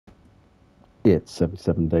It's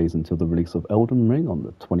 77 days until the release of Elden Ring on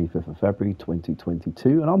the 25th of February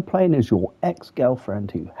 2022, and I'm playing as your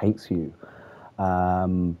ex-girlfriend who hates you.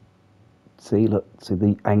 Um, See, look, see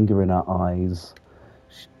the anger in her eyes.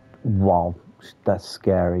 Sh Wow, that's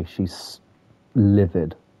scary. She's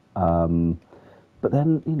livid. Um, but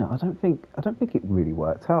then, I don't think it really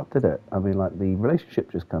worked out, did it? I mean, like the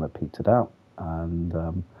relationship just kind of petered out, and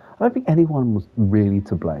I don't think anyone was really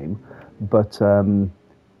to blame. But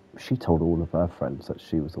she told all of her friends that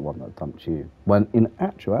she was the one that dumped you, when in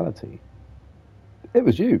actuality, it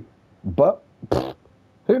was you. But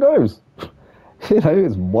who knows?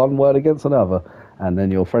 It's one word against another, and then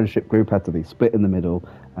your friendship group had to be split in the middle,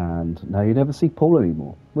 and now you never see Paul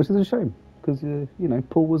anymore, which is a shame because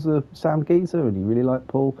Paul was a sound geezer and you really liked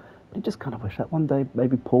Paul. But you just kind of wish that one day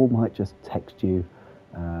maybe Paul might just text you,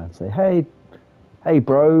 say, hey,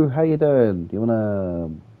 bro, how you doing? Do you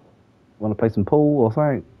wanna play some pool or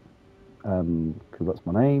something? Because that's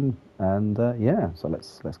my name, and yeah, so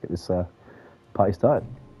let's get this party started.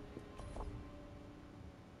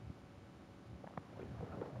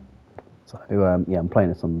 So yeah, I'm playing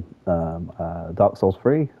this on Dark Souls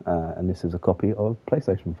 3, and this is a copy of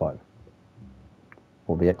PlayStation 5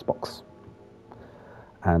 or the Xbox.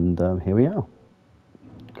 And here we are,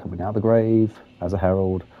 coming out of the grave as a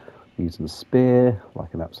herald, using a spear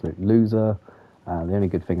like an absolute loser. The only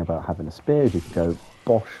good thing about having a spear is you can go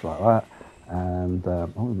bosh like that, and oh,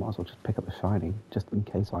 we might as well just pick up the shiny just in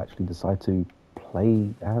case I actually decide to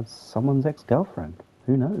play as someone's ex-girlfriend.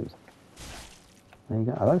 Who knows? There you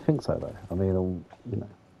go. I don't think so though. I mean, you know,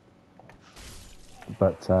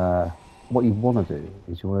 but what you want to do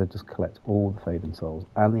is you want to just collect all the Fading Souls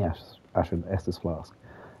and the Ashen Estus Flask,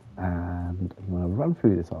 and you want to run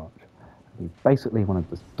through this arch. You basically want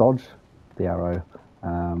to just dodge the arrow,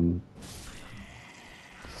 um,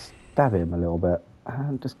 stab him a little bit,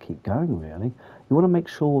 and just keep going. Really, you want to make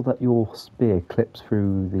sure that your spear clips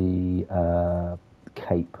through the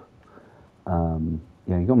cape.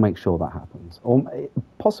 You got to make sure that happens, or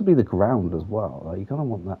possibly the ground as well. Like, you kind of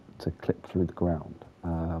want that to clip through the ground.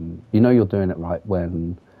 You're doing it right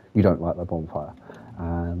when you don't light the bonfire.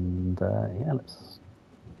 And yeah, let's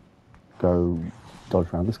go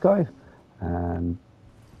dodge around this guy and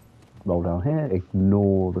roll down here.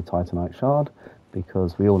 Ignore the Titanite shard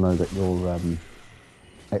because we all know that your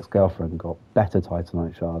ex-girlfriend got better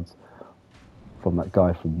Titanite shards from that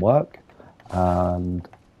guy from work, and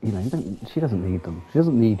she doesn't need them. She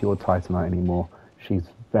doesn't need your Titanite anymore. She's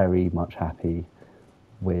very much happy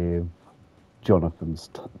with Jonathan's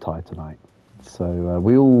Titanite. So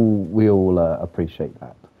we all appreciate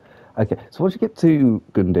that. Okay, so once you get to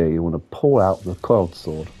Gundyr, you want to pull out the coiled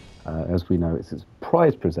sword. As we know, it's his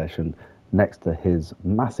prized possession next to his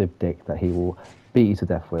massive dick that he will beat you to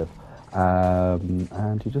death with.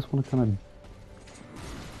 And you just want to kind of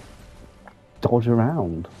dodge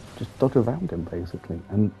around. Just dodge around him, basically.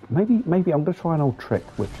 And maybe I'm going to try an old trick,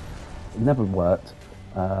 which never worked.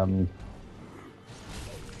 I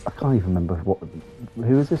can't even remember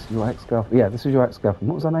who is this? Your ex-girlfriend? Yeah, this is your ex-girlfriend.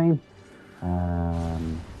 What was her name?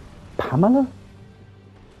 Pamela?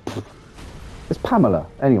 It's Pamela.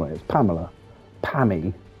 Anyway, it's Pamela.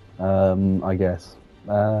 Pammy, I guess.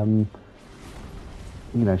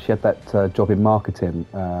 She had that job in marketing,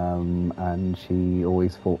 and she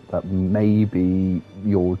always thought that maybe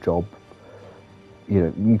your job,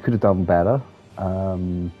 you could have done better.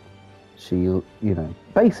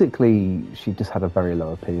 Basically, she just had a very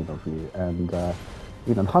low opinion of you, and the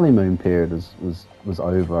honeymoon period was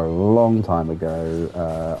over a long time ago.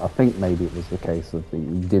 I think maybe it was the case of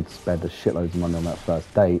you did spend a shitload of money on that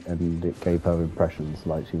first date, and it gave her impressions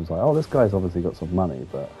like she was like, oh, this guy's obviously got some money,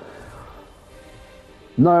 but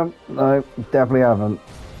no, definitely haven't.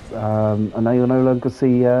 And now you'll no longer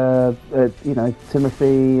see,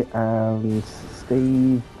 Timothy and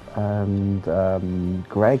Steve and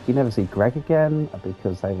Greg. You never see Greg again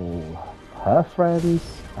because they were all her friends.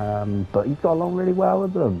 But you got along really well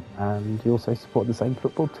with them, and you also support the same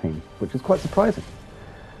football team, which is quite surprising.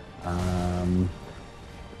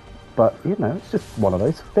 But it's just one of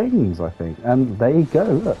those things, I think. And there you go.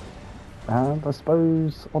 Look, and I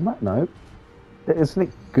suppose on that note, isn't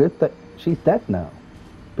it good that she's dead now?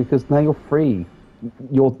 Because now you're free.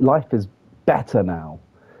 Your life is better now.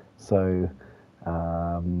 So,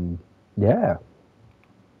 yeah.